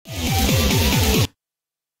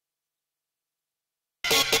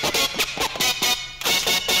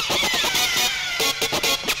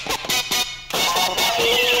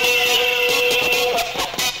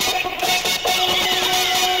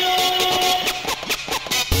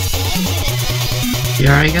Here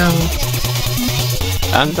I go.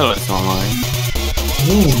 Angela is online.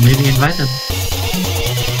 Ooh, maybe invite him.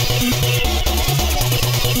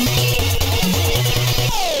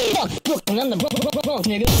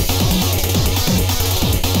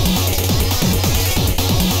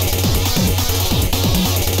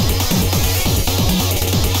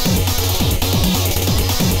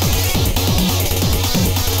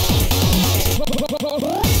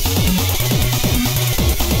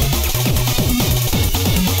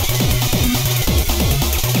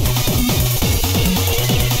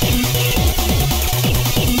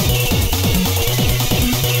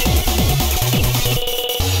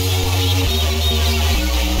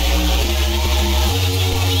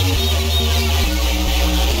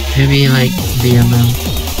 Maybe like DMM.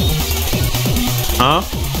 Huh?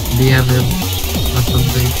 DMM or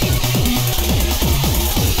something.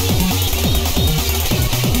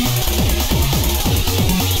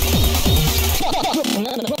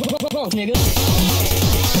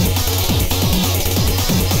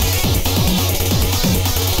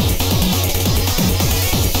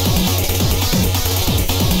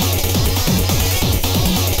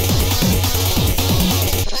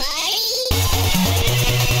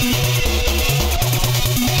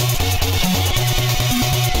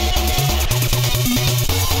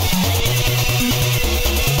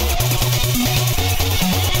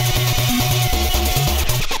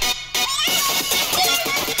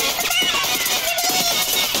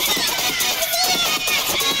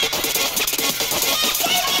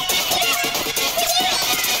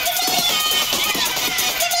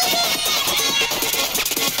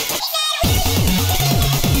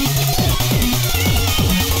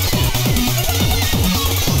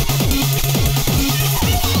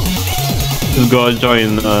 Go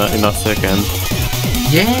join in a second.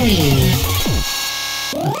 Yay!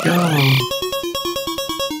 Let's go.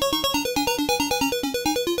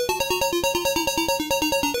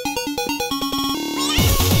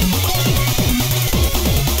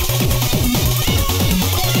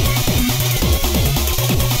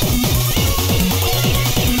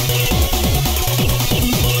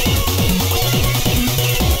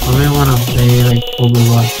 I really wanna play like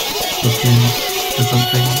Overwatch or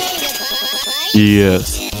something.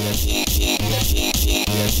 Yes.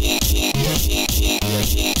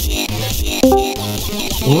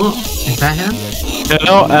 Oh, is that him?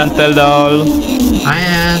 Hello, Anteldol. Hi,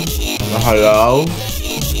 Ed. Hello.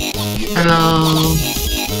 Hello.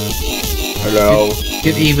 Hello.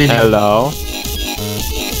 Good evening. Hello.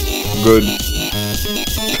 Good.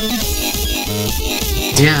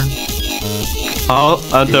 Yeah. How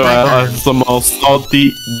Anteldol are somehow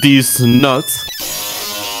salty these nuts?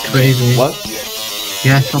 Crazy. What?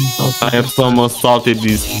 Yeah, some salty. I have somehow salty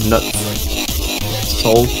these nuts.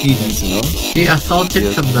 Salty these nuts? He assaulted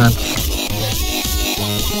Yes. some nuts.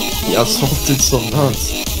 He assaulted some nuts.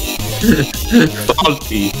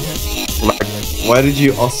 Salty. Like, Why did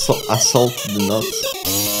you assault the nuts?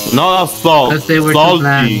 not assault. Because they were too salty.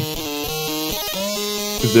 bland.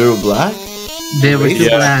 Because they were black? They were too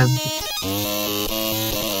Yeah. bland.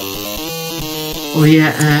 Oh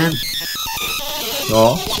yeah, and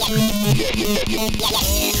No?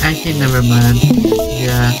 I think never mind.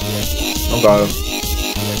 Yeah. Okay.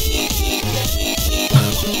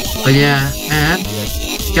 But yeah, and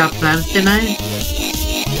got plans tonight?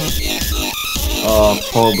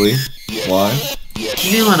 Probably. Why?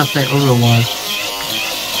 You wanna play Overwatch?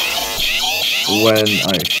 When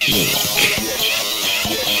I feel like.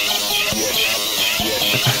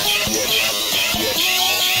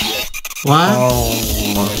 What?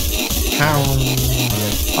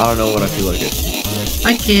 I don't know when I feel like it.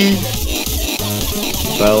 I can't.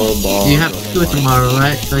 Bell ball. You have school tomorrow,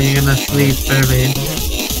 right? So you're gonna sleep early.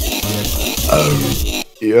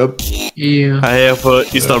 Yep. You. I have a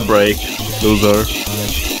Easter break, loser.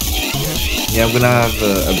 Yeah, I'm gonna have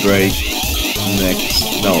a break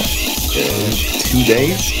next. No. 2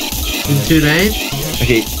 days? In 2 days?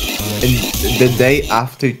 Okay. And the day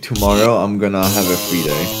after tomorrow, I'm gonna have a free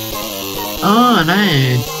day. Oh,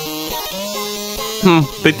 nice.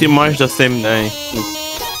 Pretty much the same day.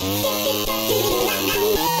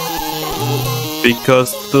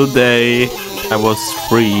 Because today I was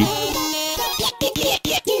free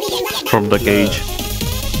from the cage.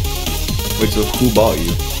 Wait, so who bought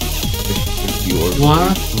you? If you were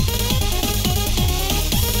What?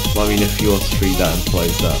 Well, I mean, if you was free, that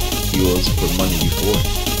implies that he was for money before.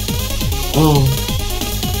 Oh.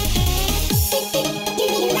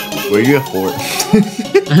 Were you a whore?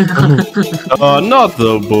 Not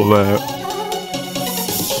the bullet.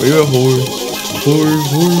 Were you a whore? Whore.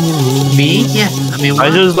 Me? Yes. I mean, I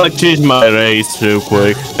what? just like changed my race real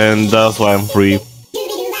quick, and that's why I'm free.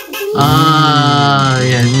 Ah,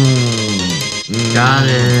 yes. Got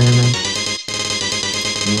it.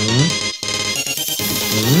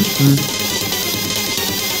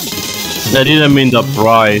 I didn't mean the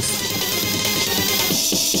price.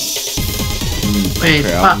 Wait,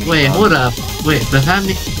 wait, hold up. Wait, does that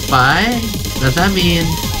mean buy? Does that mean?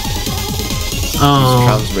 Oh.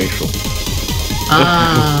 Transracial.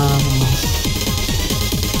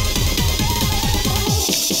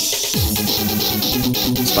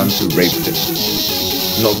 It's time to rape it.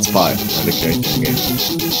 Not spy. Not a character game.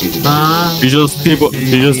 You just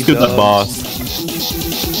get the boss.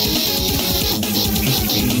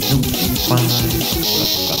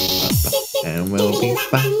 And we'll be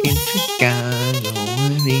back in Chicago.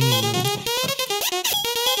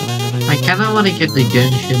 I kinda wanna get the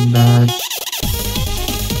Genshin badge.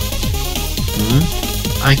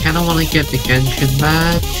 I kinda wanna get the Genshin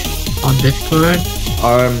badge on Discord.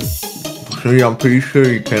 I'm pretty sure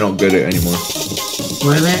you cannot get it anymore.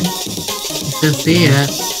 Really? Just see it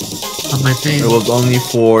on my thing. It was only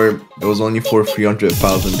for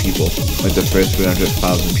 300,000 people. Like the first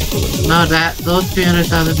 300,000 people. No, those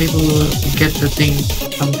 300,000 people will get the thing,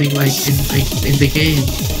 something like in the game.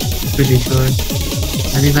 Pretty sure.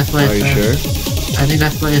 I think that's what it says. Are you sure? I think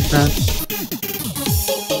that's what it says.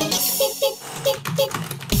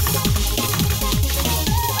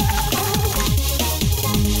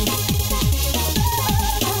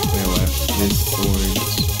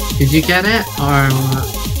 Did you get it or what?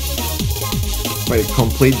 Wait,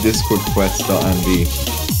 complete Discord quest.mv.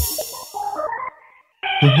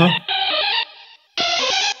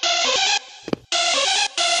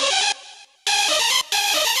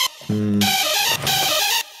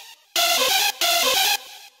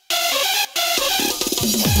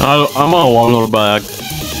 I'm on wander back.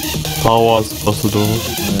 How was I supposed to do?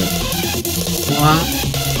 What?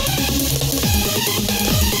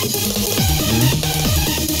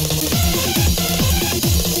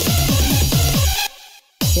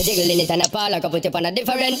 You jiggling it and a Parallax, I put it on a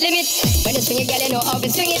different limit. When you swing it, girl, you know how to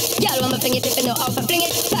swing it. Girl, when me fling it, if you know how to fling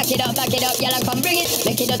it. Back it up, girl, and come bring it.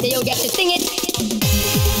 Make it up till you get to sing it.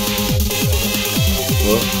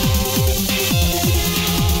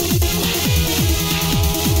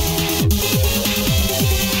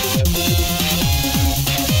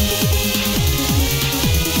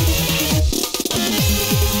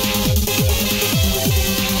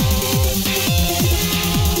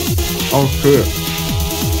 Oh shit.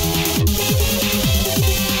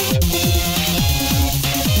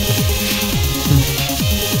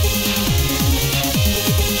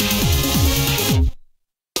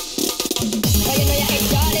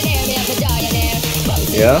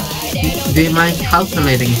 Yeah? Do you mind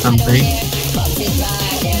calculating something?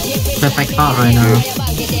 Because I can't right now.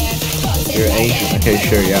 You're Asian. Okay,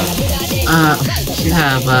 sure, yeah.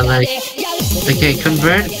 Yeah, but like... Okay,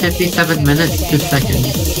 convert 57 minutes to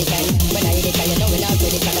seconds.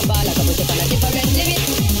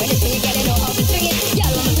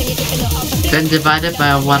 Then divide it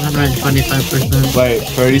by 125%. Wait,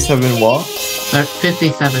 37 what?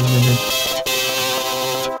 57 minutes.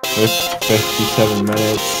 57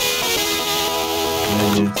 minutes.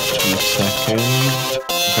 Minutes to seconds.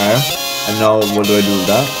 Okay. And now what do I do with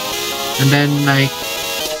that? And then like...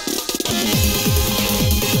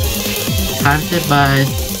 times it by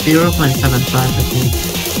 0.75 I think.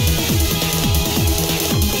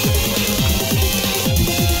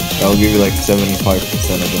 That'll give you like 75%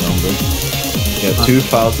 of the number. Yeah,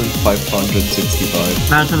 2,565.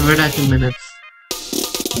 Now convert that to minutes.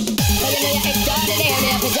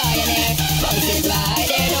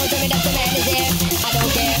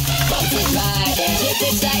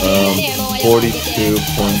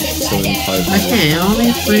 42.75 minutes. Okay, only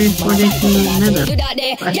 42 minutes.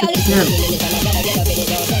 I should be good.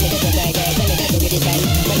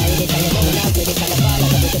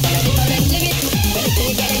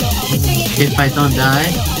 If I don't die.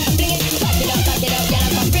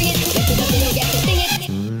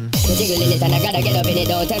 Jiggling it and I gotta get up in it.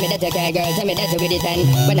 Don't tell me that you care, girl. Tell me that you with it.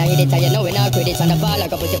 And when I hit it, you know when I quit it. On the ball, I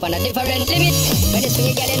can put it on a different limit. When you swing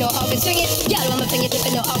it, girl, you know how to swing it. Girl, when I fling it, if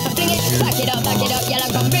you know how to fling it. Back it up, girl, and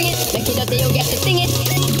come bring it. Make it up till you get to sing it.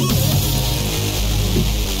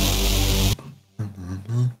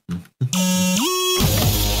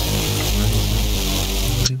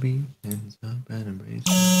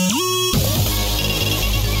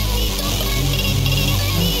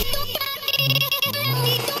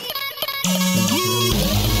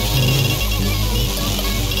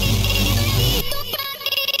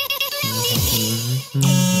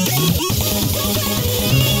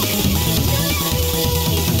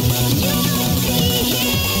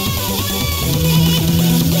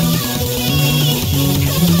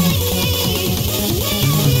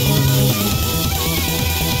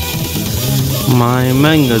 My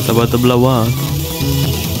mango's about to blow up.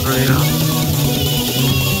 Oh yeah.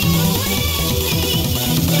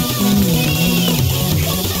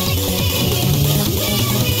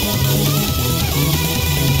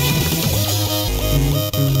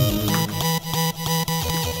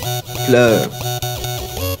 Hello.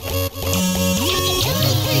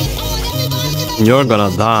 You're gonna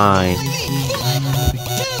die.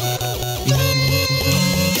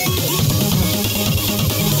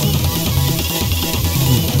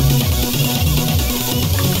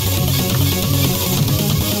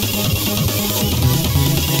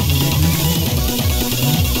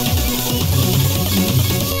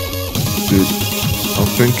 Dude, I'm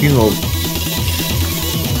thinking of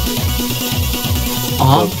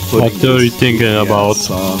What are you thinking about?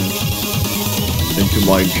 Song into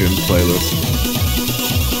my gym playlist.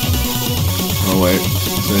 Oh wait,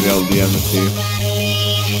 maybe I'll DM it to you.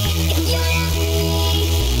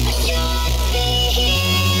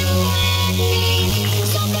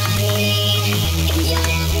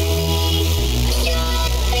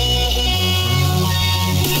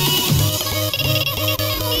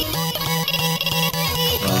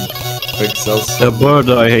 Pixels. The bird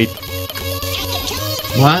I hate.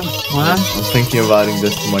 What? What? I'm thinking of adding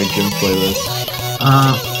this to my gym playlist.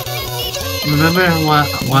 Remember why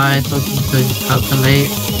I told you to calculate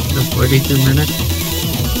the 42 minutes?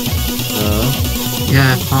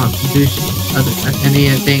 Yeah, I can't do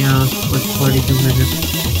anything else with 42 minutes.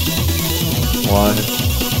 Why?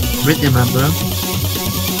 Rhythm, bro.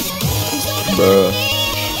 Bruh.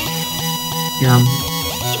 Yeah, I'm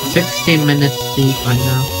 16 minutes deep right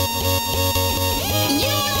now.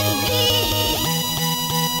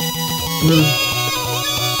 By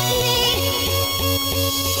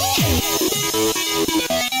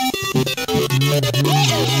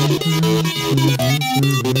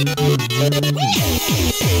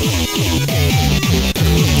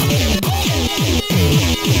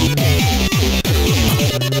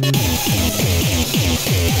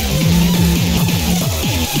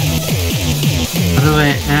the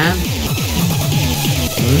way, Anne?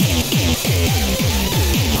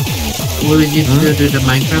 Will you still do the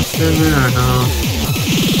Minecraft server or no?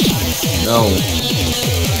 No.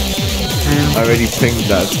 I already pinged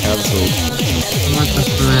that, it's cancelled. What the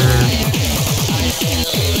flip?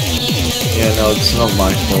 Yeah, no, it's not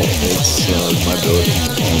my fault, it's my building's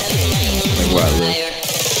fault. Like where I live.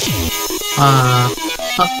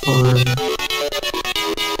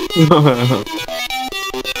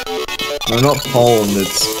 No, not Poland,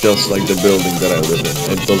 it's just like the building that I live in.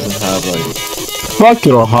 It doesn't have like... Fuck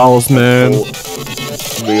your house, man. A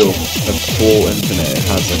full internet. It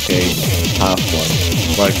has like a half one.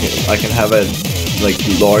 Where I can have a like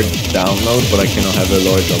large download, but I cannot have a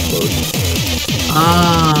large upload.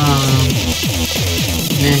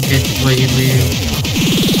 Yeah, I get what you mean.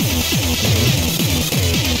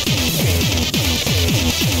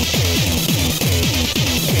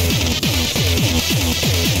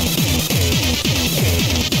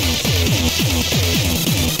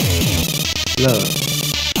 Love.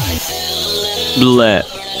 Bleh.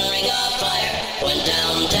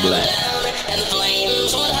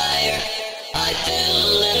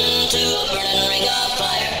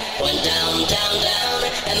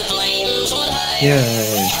 Yeah.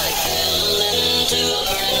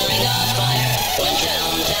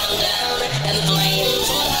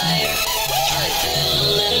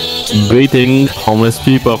 Greeting homeless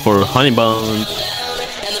people for honey buns.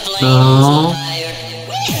 No.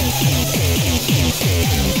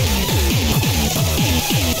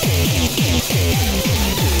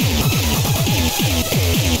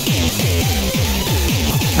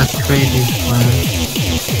 That's crazy, man.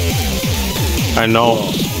 I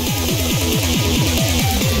know.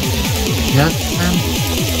 Yes, man.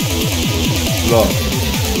 Blah.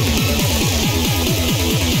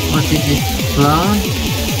 What is it? Blah?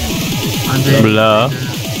 Blah.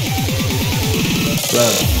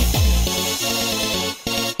 Blah.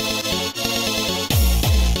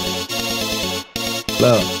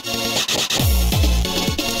 Blah.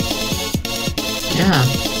 Yeah.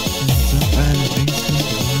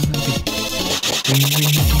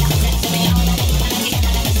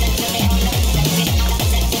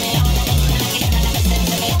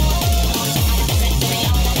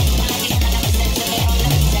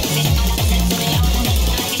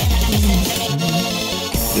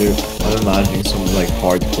 Dude, I'm imagining some like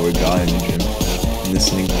hardcore guy in the gym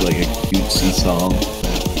listening to like a cutesy song.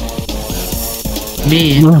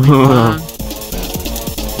 Me?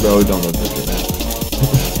 Bro, don't look at it.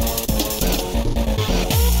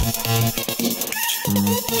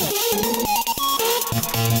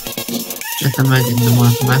 just imagine the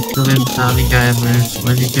most masculine sounding guy ever.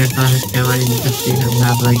 When he turns on his camera, you just see him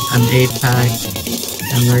have like an 8-pack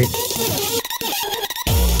and like.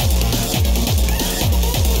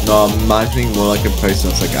 No, I'm imagining more like a person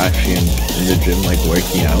that's like actually in the gym, like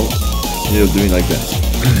working out. You know, doing like that.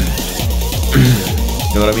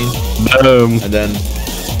 You know what I mean?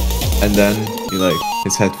 And then you like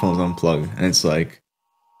his headphones unplug, and it's like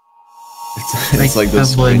it's like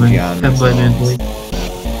this cringy anime songs.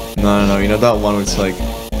 No, you know that one where it's like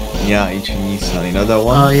Ichi-ni-san, you know that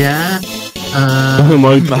one? Oh yeah? Oh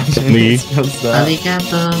my god, me.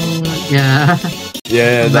 Arigato, yeah.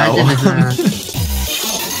 Yeah, that one.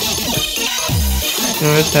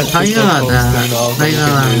 How you know that?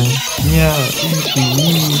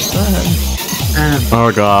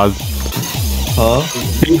 Oh god. Huh?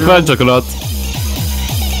 Pink fried chocolate.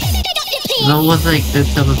 No one's like the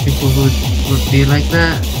type of people who would be like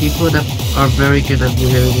that. People that are very good at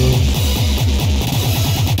behaving.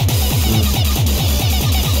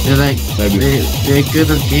 They're like they're good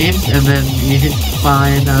at games, and then you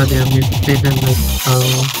find out they're mistaken like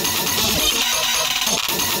oh.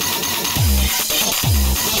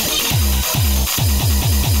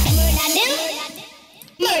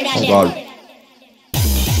 Oh god.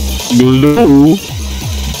 Blue.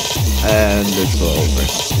 And it's over.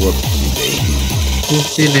 Whoopsie daisy.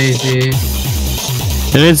 Oopsie daisy.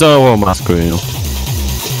 And it's all masculine.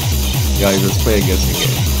 Guys, let's play a guessing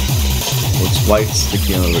game. What's white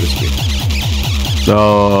sticking all over the screen?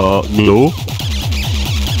 Blue?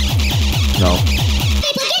 No.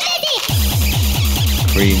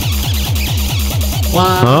 Green. What?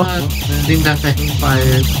 Huh? I think that's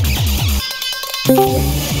expired.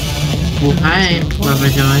 Oh, hi, whoever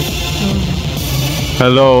joined.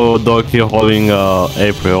 Hello, Doki holding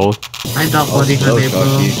April. Hi, dog holding an April.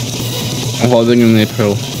 Donkey. I'm holding an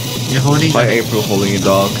April. You're holding Hi a April holding a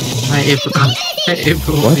dog. Hi, April. Hi,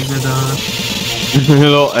 April holding a dog.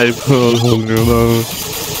 Hello, April holding a dog.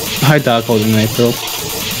 Hi, dog holding an April.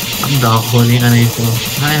 I'm dog holding an April.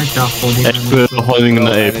 Hi, dog holding an April April. holding an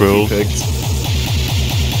Hello, April. Energy picked.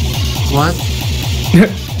 What?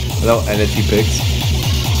 Hello, energy picked.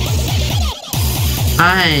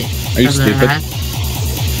 Hi. Are you Other stupid? hat.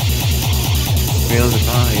 Feels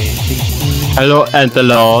fine. Hello,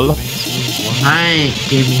 Antelol. Hi,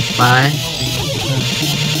 gaming spy.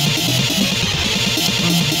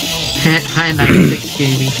 Hi, 96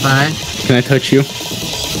 gaming spy. Can I touch you?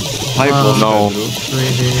 Hi, boss. No.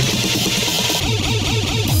 Really?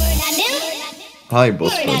 Hi,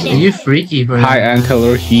 boss. Are you freaky, bro? Hi,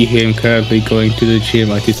 Anteller. He, him, currently going to the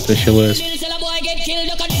gym IT specialist.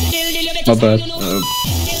 My bad.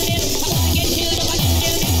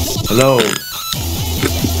 Hello.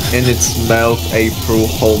 In its mouth, April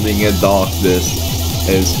holding a dog. This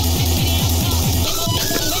is.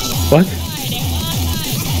 What?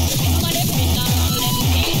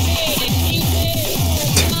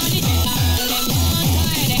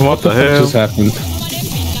 What the What hell? just happened?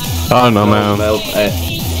 I don't know, man.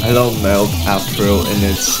 Hello, Melt April in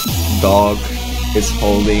its dog is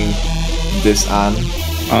holding this an.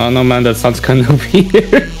 Oh no, man, that sounds kind of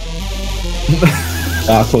weird.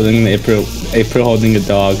 Dog holding an April. April holding a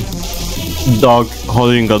dog. Dog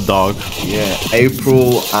holding a dog. Yeah,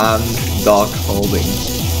 April and dog holding.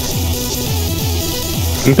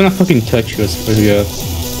 I'm gonna fucking touch you, I swear to God.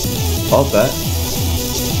 All that.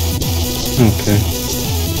 Okay.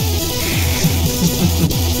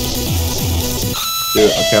 Dude,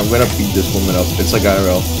 okay, I'm gonna beat this woman up. It's like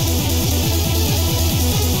IRL.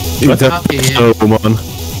 What the Chucky, so, man?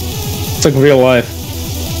 It's like real life.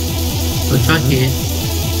 So Chucky.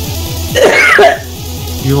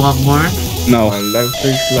 You want more? No. My life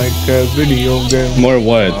is like a video game. More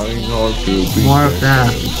what? Trying hard to be More of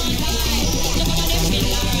that.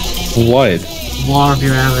 What? More of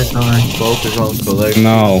your avatar. Focus on collecting.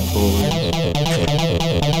 No.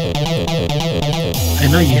 I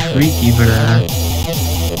know you're freaky for that.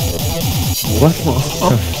 What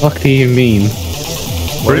the fuck do you mean?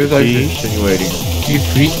 What are you guys Freaky. insinuating? You're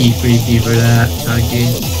freaky for that, Chucky.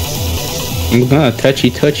 I'm gonna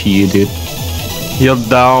touchy you, dude. You're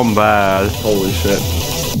down bad. Holy shit.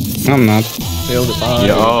 I'm not. Feel the fire.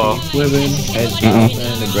 Yeah. Swimming. And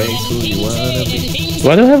embrace who you wanna be.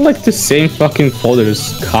 Why do I have like the same fucking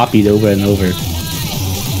folders copied over and over?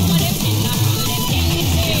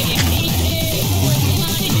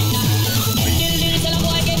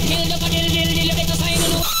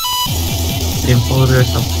 In folders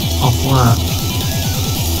of what?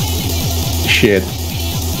 Shit.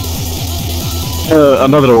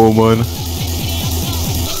 Another woman.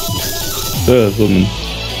 Woman.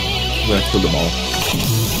 Let's kill them all.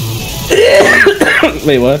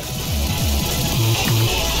 Wait, what?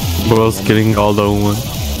 Bro's killing all the women.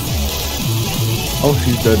 Oh,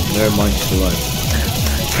 she's dead. Never mind, she's alive.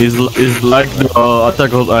 It's like the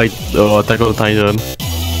Attack on Titan.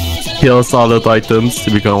 Kills all the Titans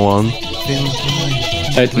to become one.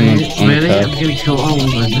 Really? I'm gonna kill all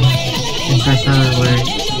women. If that's not a way.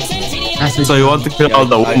 So you want to kill all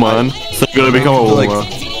the women, so you're gonna become a woman.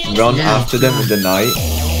 Like, run after them in the night.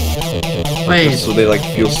 Wait. So they like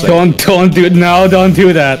feel safe. Don't do it now. Don't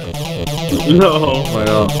do that. No. Why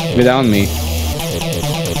not? Without me.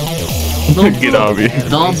 Get out of me.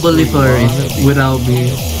 Don't believe furries without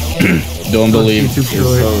me. Don't believe. It's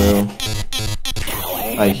so real.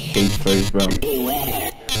 I hate furries, bro.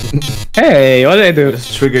 Hey, what did I do?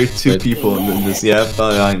 Just triggered 2 people in this. Yeah,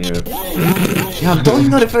 I knew it. Yeah, I'm totally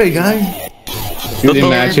not a furry guy. Dude,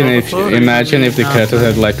 imagine if the characters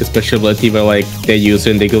had like a special ability where like they use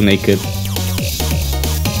it and they go naked.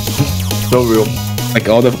 So real. Like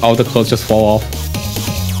all the clothes just fall off.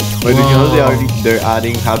 Wait, did you know they're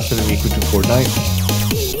adding Hatsune Miku to Fortnite?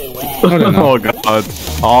 Oh god.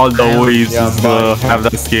 All the ways have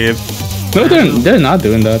that skin. No, they're not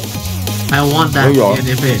doing that. I want that skin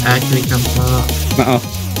if it actually comes out.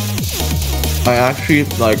 I actually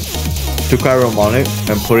like took Iron on it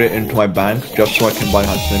and put it into my bank just so I can buy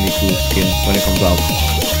Hatsune Miku skin when it comes out.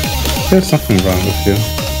 There's something wrong with you.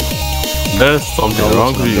 There's something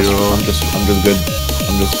wrong with you. I'm just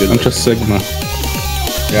good. I'm just Sigma.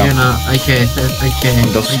 Yeah. You're not. Okay.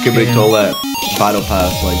 I'm just skipping to that battle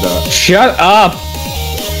pass like that. Shut up!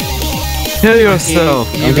 Kill yourself.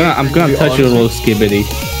 I'm gonna touch your little skibbity.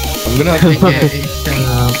 I'm gonna kill that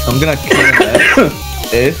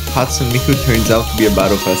if Hatsune Miku turns out to be a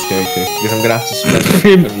battle pass character, because I'm gonna have to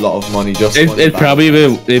spend a lot of money just for it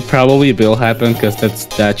probably will happen because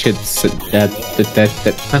that shit's that.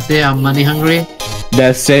 Cause they are money hungry.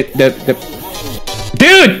 That's it.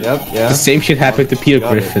 Dude! Yep, yeah. The same shit happened to Peter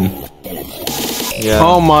Griffin. Yeah.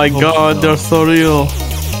 Oh my god, they're so real.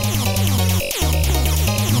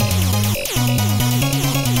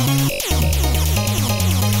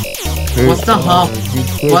 What's the half?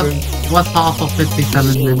 What's half of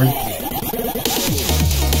 57 minutes?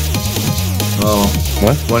 Oh.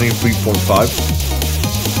 What? 23.5.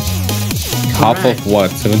 Half of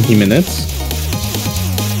what? 70 minutes?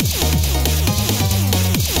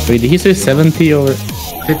 Wait, did he say 70 or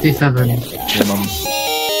 57? Your mom.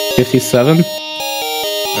 57? I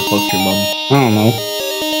close your mom. I don't know.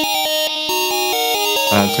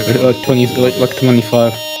 Like 20, like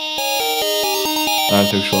 25. I have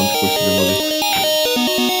sexual intercourse with your mother.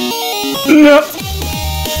 No.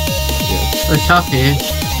 Yes. The Chucky.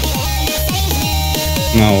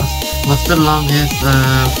 No. What's the longest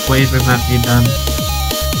waiver map you done?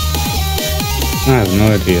 I have no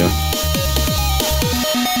idea.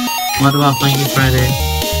 What about Funky Friday?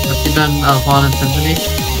 Have you done Fallen Symphony?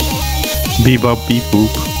 Bebop beep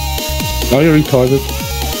boop. Are you retarded?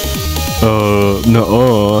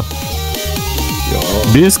 No.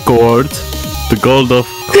 Discord. The gold of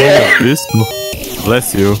Discord.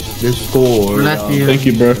 Bless you. Discord. Bless you. Thank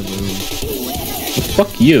you, bro.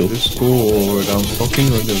 Fuck you. Discord. I'm fucking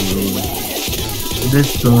with the room.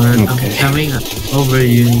 Discord. Okay. I'm coming over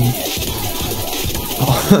you.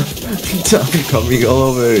 I'm coming all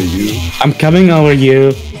over you. I'm coming over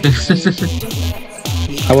you.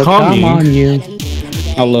 I will come on you.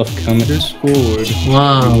 I love coming. Discord.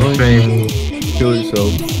 Wow, crazy. Kill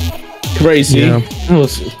yourself. Crazy. Yeah. That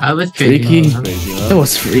was I was freaky. crazy. Crazy, huh? That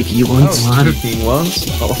was freaky once. Freaking once?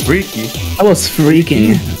 Oh, freaky. I was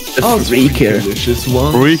freaking. The freaker. Delicious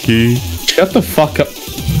once. Freaky. Shut the fuck up.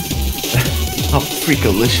 I'm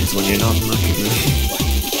freakalicious when you're not looking.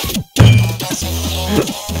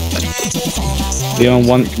 You know,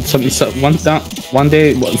 one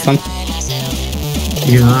day, some.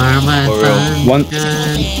 You are my For real.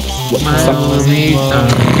 sunshine, my some- only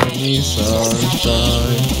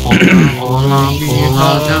Sunshine. Hold on,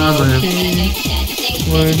 darling.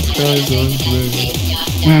 When skies are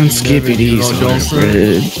blue. Man, skippities on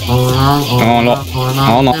bread. Hold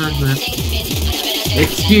on, darling.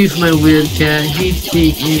 Excuse my weird cat, he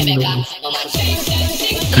speaks English.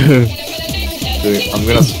 Dude, I'm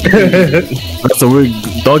gonna. That's a weird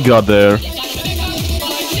dog out there.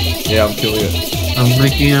 Yeah, I'm killing it. I'm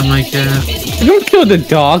looking at my cat. You don't kill the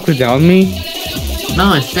dog without me.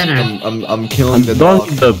 No, it's dinner. I'm killing the dog.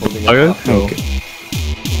 The dog. Okay.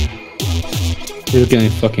 You're getting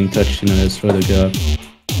fucking touched in this, swear to God.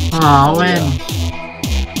 Aw, when?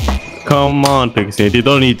 Come on, Pixie. You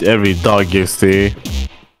don't eat every dog you see.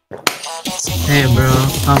 Hey, bro,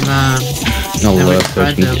 calm down. I love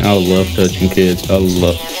touching kids. I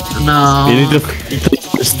love. No. You need to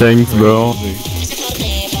touch things, bro.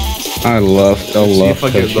 I love See if I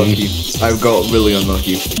get lucky. I've got really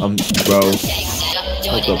unlucky. Bro.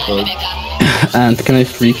 What the fuck? And can I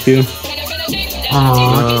freak you?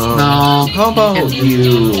 Oh, no. How about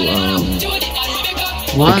you,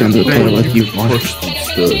 What? I can do kind of like you want. push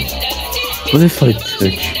instead? What if I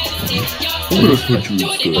touch? I'm gonna touch you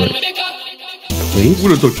instead. Please? I'm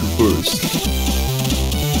gonna touch you first.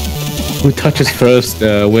 Who touches first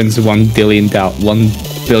wins 1 billion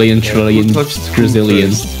trillion Who touched who trillion.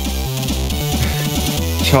 first?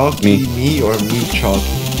 Chalky, me or me chalky?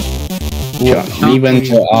 Me when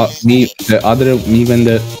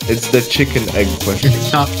the It's the chicken egg question. It's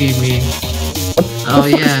chalky me. what Oh,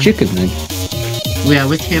 the fuck yeah. is chicken egg? Yeah,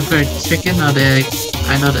 which came first, chicken or the egg?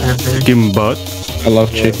 I know the answer. Chicken butt. I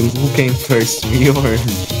love chicken. Who came first, me or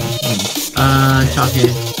Chalky.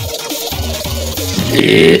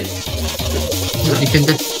 You can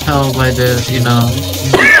just tell by the,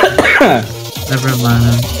 never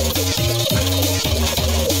mind.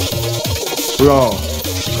 bro?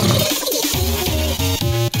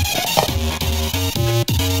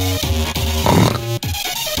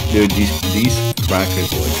 Dude, these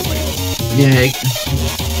crackers are like amazing. Yeah,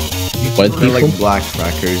 What They're people? like black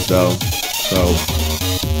crackers though. So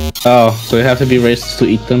Oh, so you have to be racist to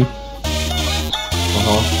eat them?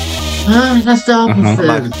 that's the opposite.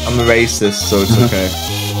 I'm a racist, so it's okay.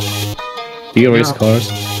 Do you race No. cars?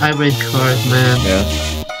 I race cars, man. Yeah.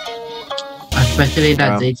 Especially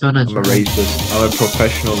that Daytona I'm a track. racist. I'm a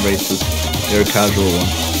professional racist. You're a casual one.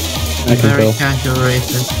 I can Very tell. casual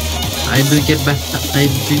racist. I do get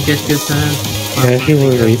good times.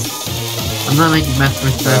 Casual race. I'm not like Matt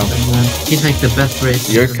Verstappen, man. He's like the best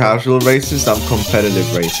racist. You're casual racist. I'm competitive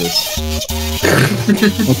racist.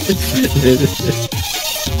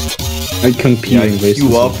 I compete Yeah, I in queue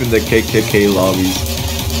racism. up in the KKK lobbies.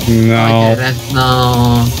 Okay, No. that's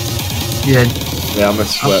no. Yeah, Yeah, I'm a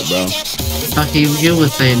sweat, bro. Chucky, you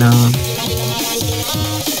would say no.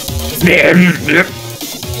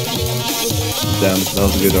 Damn, that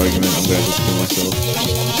was a good argument. I'm gonna just kill myself.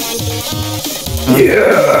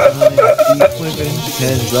 Yeah. Keep whipping,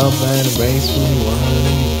 hands up and race when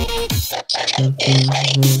you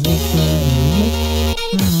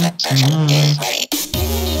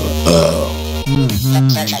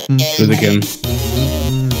Do it again.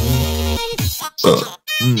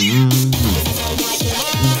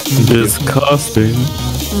 Disgusting.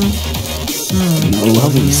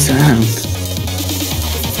 Lovely sound.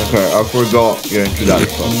 Okay, I forgot your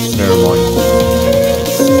introduction. Never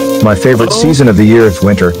mind. My favorite season of the year is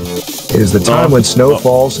winter. It is the time when snow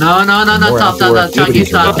falls. No, More stop, outdoor Chucky, activities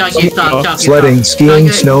stop, are Chucky, stop. Sledding, skiing,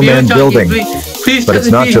 Chucky, snowman mute Chucky, building. Please, But it's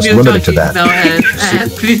not please just mute limited to Chucky. that. No,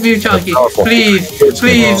 and please mute Chucky. Powerful.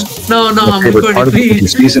 Please. No, My I'm favorite part recording. of the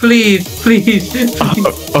season. Please.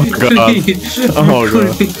 Oh god. Oh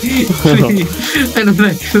god. Please. I don't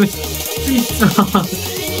like it.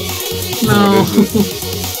 No.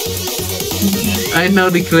 I know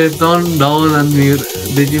the clip. Don't unmute.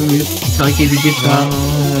 Did you mute? Chucky, did you stop?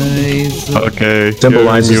 Okay.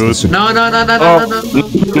 Symbolizes you're the su- No.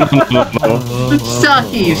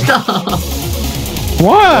 Chucky, stop.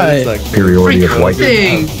 Why? Like, superiority of white.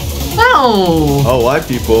 Thing. No. oh, white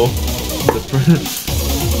people.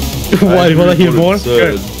 Why? You wanna hear more?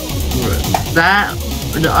 That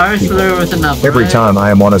the Arsenal was enough. Every right? time I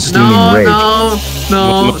am on a steaming rage,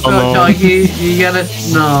 No, Chucky, you gotta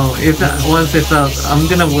if that once it's out, I'm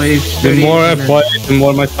gonna wait. The 30 more I minutes. play, the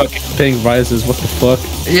more my fucking thing rises. What the fuck?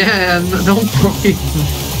 Yeah, don't worry.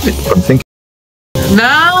 I'm thinking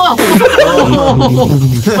No!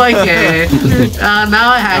 Okay.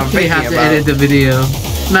 Now I actually have to edit the video.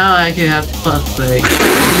 Now I actually have to fuck's sake.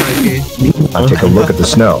 Okay. I take a look at the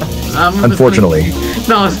snow. Unfortunately,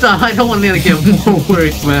 No, stop. I don't want to get more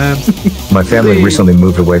work, man. my family Please. recently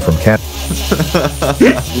moved away from Canada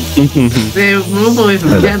They moved away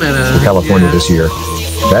from Canada. to California Yeah. this year.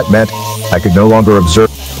 That meant I could no longer observe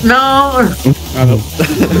No!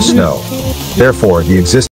 the snow. Therefore, the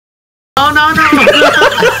existence No!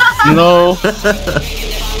 No.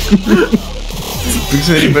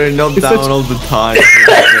 Because you better not down all the time.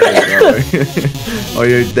 Or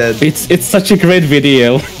you're dead. It's such a great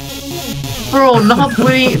video. Bro, don't not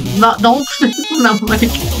like.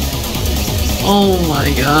 Oh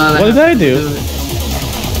my god. What did I do?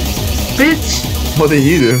 Bitch! What did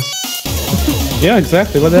you do? Yeah,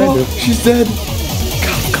 exactly. What did I do? She's dead.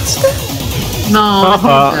 No,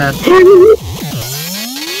 that.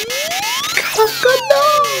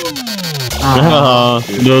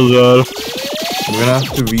 Those are. I'm gonna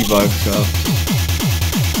have to revive stuff.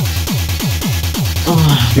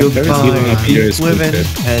 I've never seen one up here. It's living, good.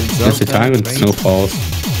 heads It's up. a time when snow falls.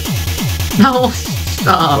 No,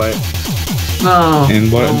 stop. Wait. No.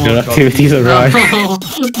 And what their activities arrive. No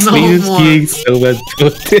Please more. skiing so bad.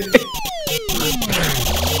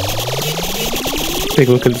 Take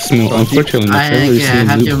a look at the snow. Unfortunately, I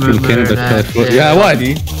have to remember that. Yeah, what?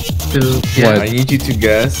 Two. Yeah. I need you to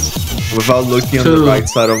guess without looking on the right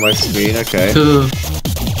side of my screen, okay? Two.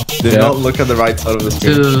 Do not look at the right side of the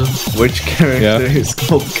screen. Two. Which character is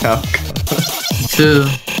called Kafka? Two.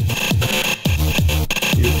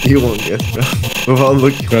 You won't guess, bro. Without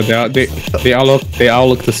looking. Bro, they all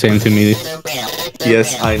look the same to me.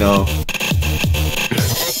 Yes, I know.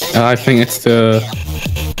 I think it's the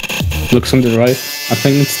looks on the right. I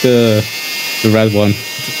think it's the red one.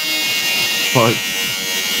 But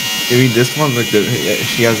I mean, this one, like,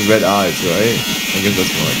 she has red eyes, right? I guess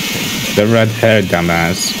that's more. The red hair,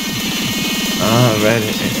 dumbass. Ah, red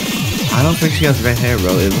hair. I don't think she has red hair,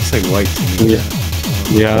 bro. It looks like white to me.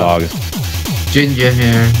 Yeah. Dog. Ginger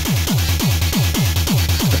hair.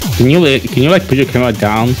 Can you like put your camera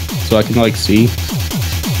down so I can like see?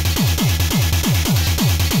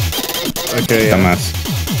 Okay. Yeah. Dumbass.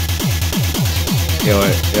 Yeah.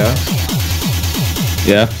 Wait. Yeah.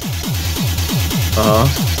 Yeah.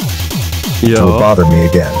 Don't bother me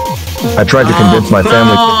again. I tried to convince my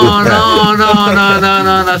family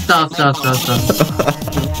No, stop.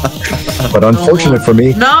 but unfortunate for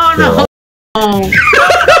me, No.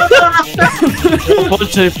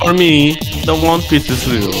 Unfortunately for me, the One Piece is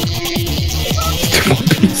real. One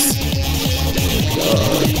Piece.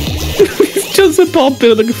 It's just a pop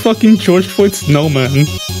build like a fucking George Floyd snowman.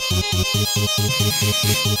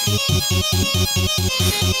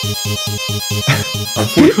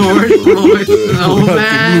 George Floyd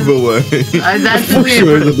snowman. Move away.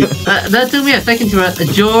 That took me a second to read.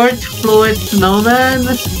 George Floyd snowman.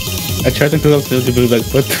 I tried to put up the blue like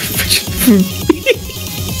what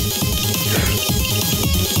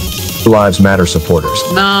the Lives Matter supporters.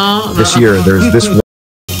 No. This year, there's this one.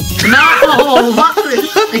 No,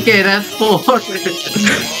 okay, that's 4.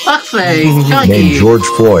 Fuckface, Chunky. Named George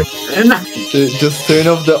Floyd. Just turn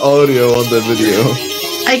off the audio on the video.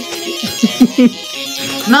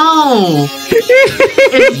 No!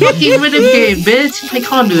 It's fucking rhythm game, bitch! I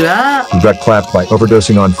can't do that! Who got clapped by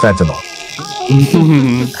overdosing on fentanyl.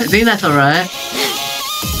 I think that's alright.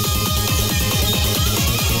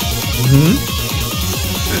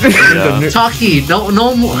 Yeah. Chalky,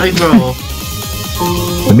 no more, bro.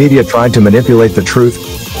 The media tried to manipulate the truth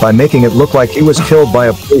by making it look like he was killed by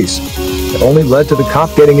a police. It only led to the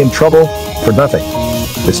cop getting in trouble for nothing.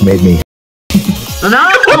 This made me No!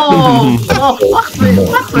 Oh, fuck me!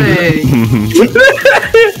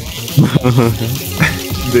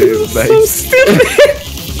 Dude, so stupid.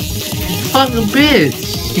 Fucking bitch!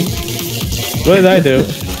 What did I do?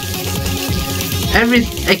 Every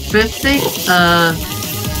existing,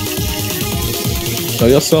 Show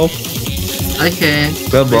yourself. okay.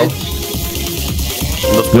 Well, Bob.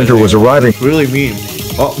 winter was arriving. Really mean.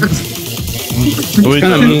 Oh. Kind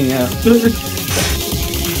of mean, yeah.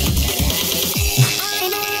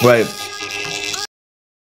 Right.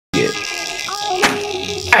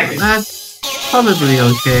 That's probably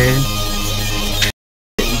okay.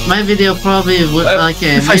 My video probably would,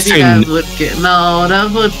 okay, if I maybe say that would get, no,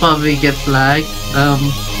 that would probably get flagged.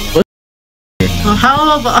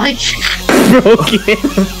 How about Okay. like shut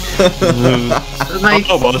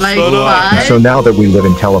up. 5? So now that we live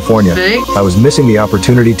in California, 6? I was missing the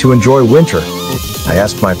opportunity to enjoy winter. I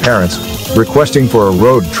asked my parents, requesting for a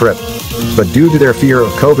road trip, but due to their fear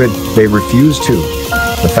of COVID, they refused to.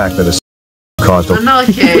 The fact that a caused a No,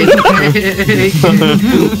 okay.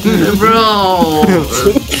 Bro.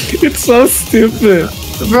 It's so stupid.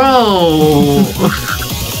 Bro.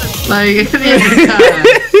 Like,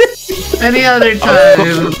 any other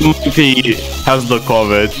time. He has the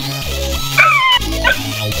COVID.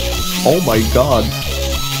 Oh my god.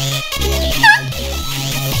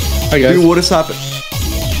 Hi guys. Dude, what has happened?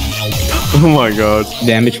 Oh my god.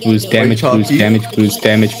 Damage boost, damage Wait, boost, Chalky? damage boost,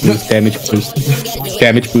 damage boost, damage boost.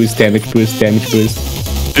 Damage boost, damage boost, damage boost.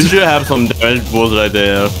 Did you have some damage balls right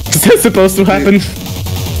there? Is that supposed to happen?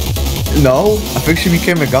 No, I think she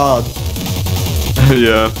became a god.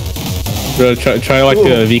 Yeah. Bro, try like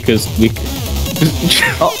Vika's weak.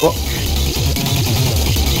 Oh, well.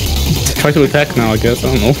 Try to attack now, I guess. I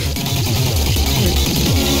don't know.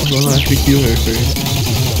 I'm gonna have to kill her first.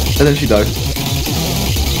 And then she died.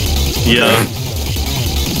 Yeah.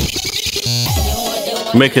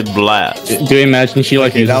 Make it black. Do you imagine she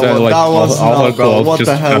like uses that, like all her clothes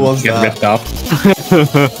just get ripped off?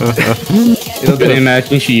 Do you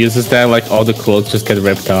imagine she uses that, like all the clothes just get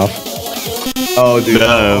ripped off? Oh, dude.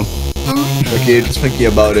 Yeah. Okay, just thinking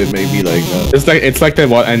about it, maybe like that. It's like that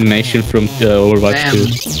one animation from Overwatch 2.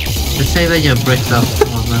 Just say that you bricked up some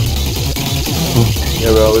of them.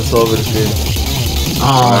 Yeah, bro, it's over the screen.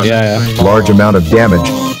 Oh, Yeah, that's A large amount of damage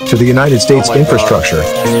to the United States infrastructure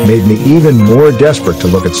made me even more desperate to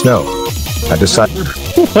look at snow. I decided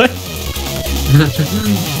What?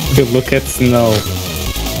 You look at snow.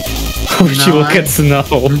 How would you look at snow?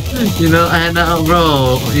 You know, and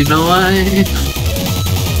bro, you know what?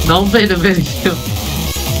 Don't play the video.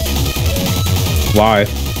 Why?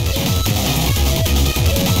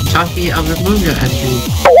 Chucky, I'll remove your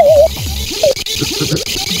entry.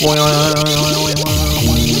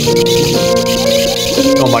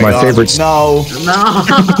 Oh my My god. favorite- No. No.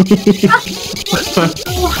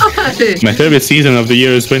 Why? My favorite season of the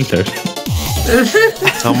year is winter.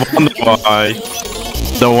 I wonder why.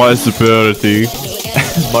 The why superiority.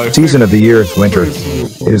 My season of the year is winter.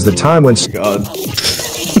 It is the time when god.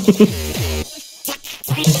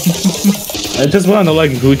 I just wanna know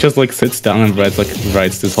like who just like sits down and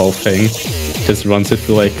writes this whole thing. Just runs it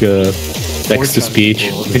through like text to speech.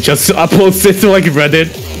 It just uploads it to like Reddit.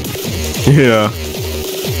 Yeah.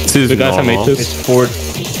 The guys who made this.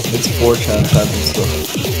 It's 4chan type of stuff.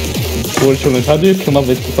 Fortunately, how do you come up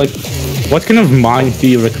with like what kind of mind do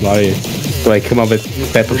you require to like come up with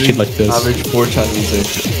type of shit like this? Average 4chan user.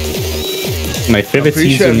 My favorite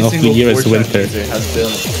Pretty sure season every of the single year is 4chan winter. user has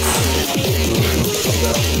been.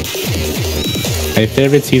 My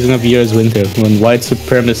favorite season of the year is winter, when white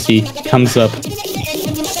supremacy comes up.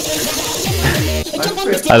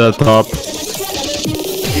 At the top.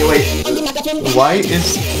 Yeah, wait. Why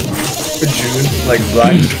is June like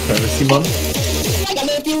Black Supremacy Month?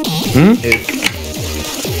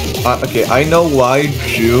 Okay, I know why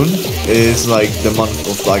June is like the month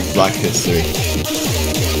of like Black History.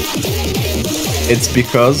 It's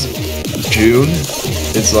because June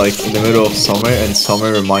is like in the middle of summer, and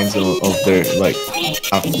summer reminds them of their like,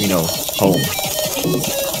 you know, home,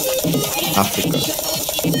 Africa.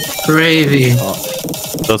 Crazy.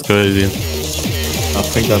 That's crazy. I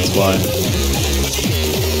think that's why.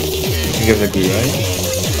 You guys agree,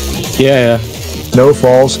 right? Yeah. snow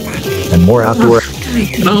falls and more outdoor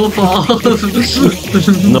No falls.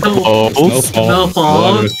 No falls. No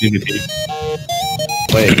falls.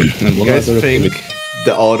 Wait, you guys think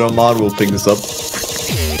the auto mod will pick this up?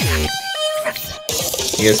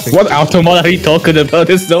 You guys think What automod are you talking about?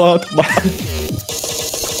 There's no automod.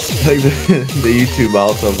 like the YouTube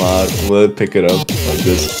auto mod will pick it up like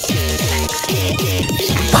this?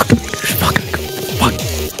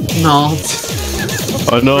 No.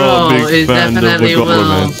 I know Bro, a it big fan of the definitely will.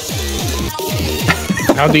 government.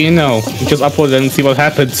 How do you know? You just upload it and see what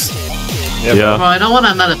happens. Yeah. Bro, I don't want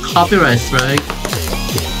another copyright strike.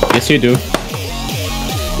 Yes, you do. Like,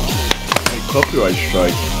 copyright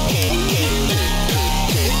strike.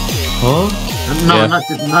 Huh? No, Yeah. not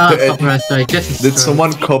copyright strike. Just a Did strike.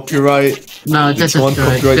 someone copyright? No, Did just a someone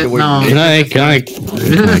strike. copyright the word No. Can I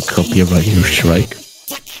copyright your strike?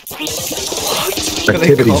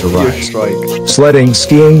 activities Copyright arise. strike. sledding,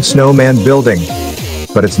 skiing, snowman building.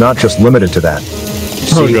 But it's not just limited to that.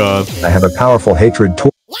 Oh See, god. I have a powerful hatred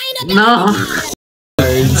toward No.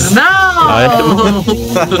 No.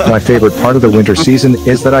 my favorite part of the winter season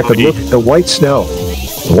is that I could look at the white snow.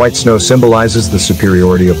 The white snow symbolizes the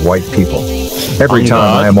superiority of white people. Every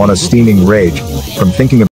time I am on a steaming rage from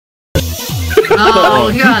thinking of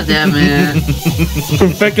Oh, god damn it.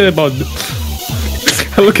 Thinking about.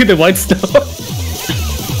 Look at the white stuff.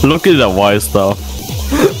 Look at that white stuff.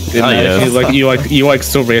 Yeah, you like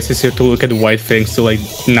so racist here to look at white things to like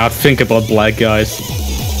not think about black guys.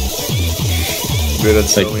 Dude,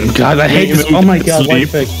 that's so Like, God, I hate this. Oh my god, white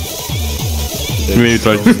Sleep. thing. Maybe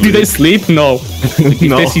try to Do they sleep? No. If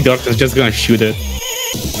No. they see darkness, just gonna shoot it.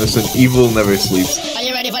 Listen, evil never sleeps. Are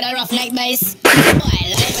you ready for the rough night, mace?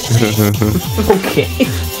 Okay.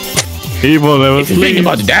 Evil never If you think sleep.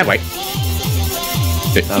 about it that way.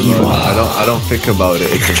 I don't think about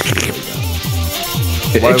it.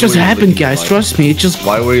 Why It just were you happened, licking the guys. mic? Trust me. It just.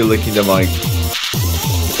 Why were you licking the mic?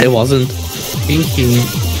 It wasn't. Pinky.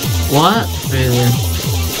 What? Really?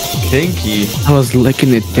 Kinky. I was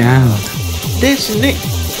licking it down. This Nick.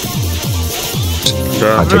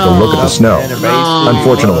 I took a look at the snow. No.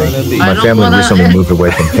 Unfortunately, I my don't family wanna- recently moved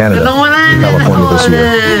away from I Canada don't wanna to California this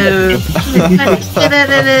year.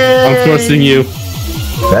 I'm forcing you.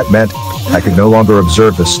 That meant I could no longer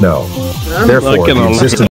observe the snow. Therefore, Like an the Olympic-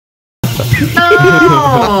 existence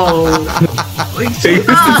No!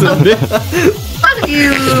 Fuck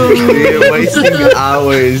you! You're wasting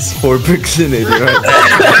hours for Pixinate,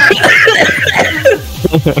 right?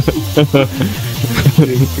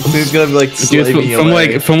 Pixinate's gonna be like Dude, slaving from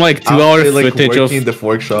away like 2 hour after, like, footage of working in the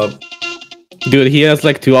workshop. Dude, he has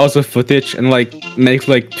like 2 hours of footage and like makes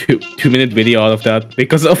like 2-minute video out of that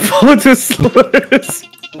because of photo slurs.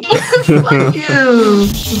 Fuck you!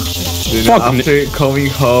 Dude, after coming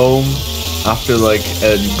home, after like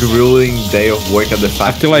a grueling day of work at the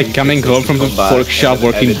factory, After like coming home from the workshop,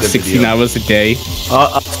 working 16 hours a day,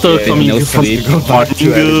 after coming no from sleep,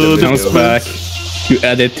 good, comes back, you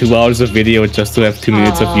edit 2 hours of video just to have 2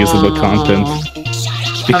 minutes of usable content.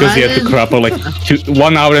 Because you have to crop out like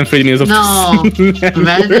 1 hour and 30 minutes of No,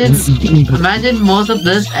 imagine most of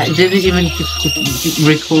this I didn't even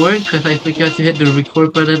record because I forgot to hit the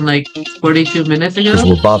record button like 42 minutes ago. This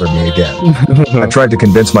will bother me again. I tried to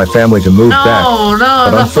convince my family to move back,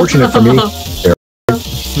 but unfortunate for me,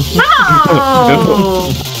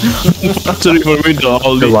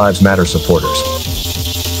 their lives matter supporters.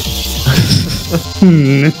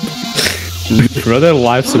 Brother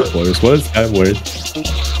life supporters, what is that word?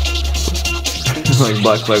 Like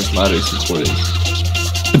Black Lives Matter supporters.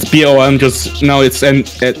 It's BOM, just no, it's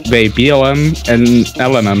wait, BOM and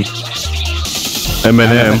LMM.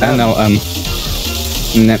 Eminem. NLM.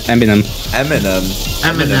 Eminem.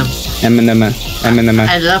 Eminem.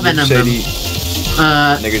 I love Shady.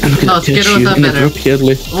 Eminem. No, Skittles are better.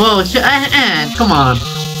 Repeatedly. Whoa, come on.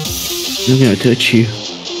 I'm gonna touch you.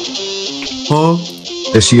 Huh?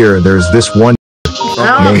 This year, there's this one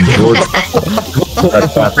named George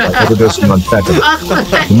overdosing on fentanyl.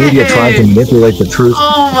 The media tried to manipulate the truth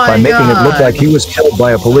by making it look like he was killed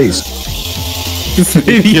by a police.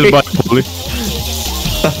 Killed by a police.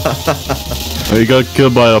 He got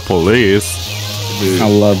killed by a police. Dude. I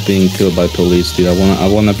love being killed by police, dude. I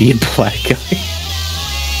wanna be a black guy.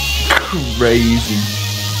 Crazy.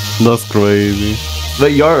 That's crazy.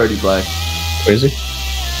 But you're already black. Crazy?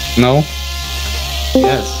 No?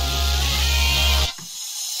 Yes.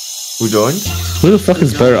 Who joined? Who the fuck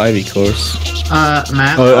is better Ivy course?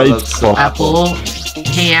 Matt. That's Apple.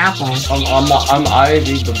 Hey, Apple. I'm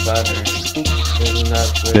Ivy the better. Isn't that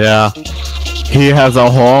fair? Yeah. He has a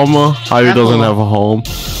home. Ivy doesn't have a home.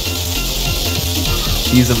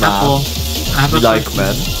 He's a man. Apple. You like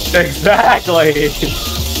men. Exactly.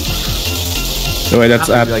 Oh, wait, that's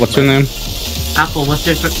Apple. what's your name? Apple. What's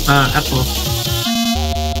your Apple?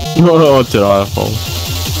 What's your iPhone?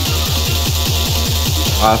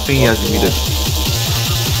 I think he has muted.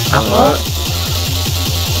 Apple.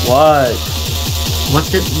 What? What's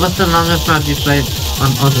the longest map you played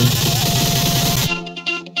on Odin?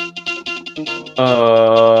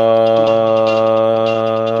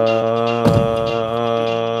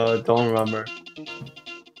 Don't remember.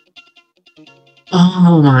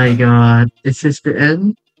 Oh my god. Is this the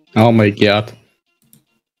end? Oh my god.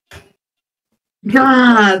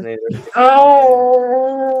 God!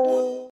 Oh!